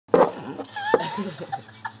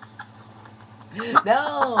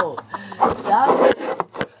No! Stop it!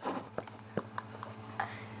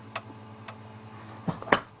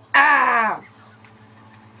 Ah!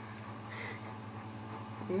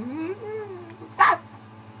 Stop!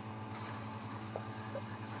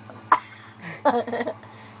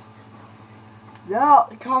 No,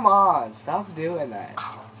 come on, stop doing that.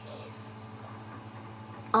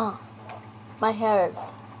 My hair is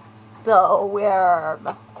so weird.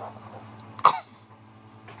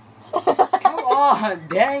 Come on,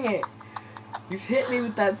 dang it. You've hit me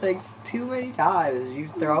with that thing too many times.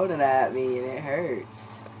 You've thrown it at me and it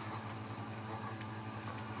hurts.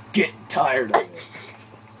 Get tired of it.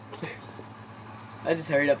 I just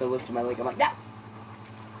hurried up and lifted my leg. I'm like, no.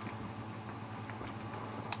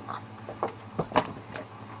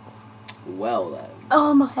 Well then.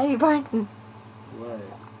 Hey Brandon. What?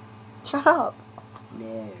 Shut up.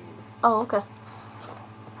 No. Oh, okay.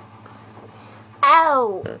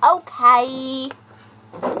 Oh, okay.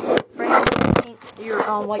 Brandon, paint your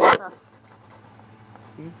white stuff.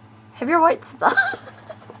 Have your white stuff.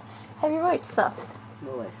 Have your white stuff.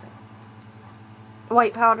 What was I saying?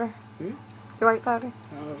 White powder. Your white powder.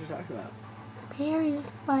 I don't know what you're talking about. Here's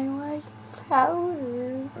my white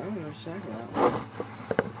powder. I don't know what you're talking about.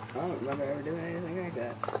 I don't remember ever doing anything like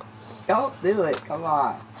that. Don't do it. Come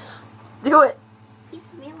on. Do it.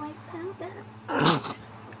 Gives me white powder.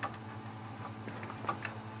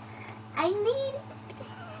 I need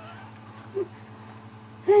it.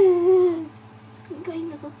 I'm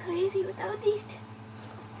going to go crazy without it.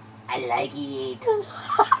 I like it.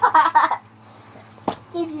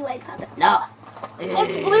 Easy white powder. No.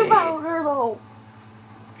 It's blue powder though.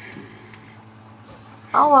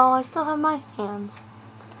 Oh well, I still have my hands.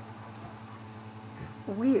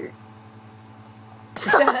 Weird.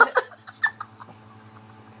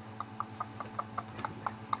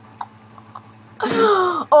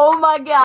 Oh my god.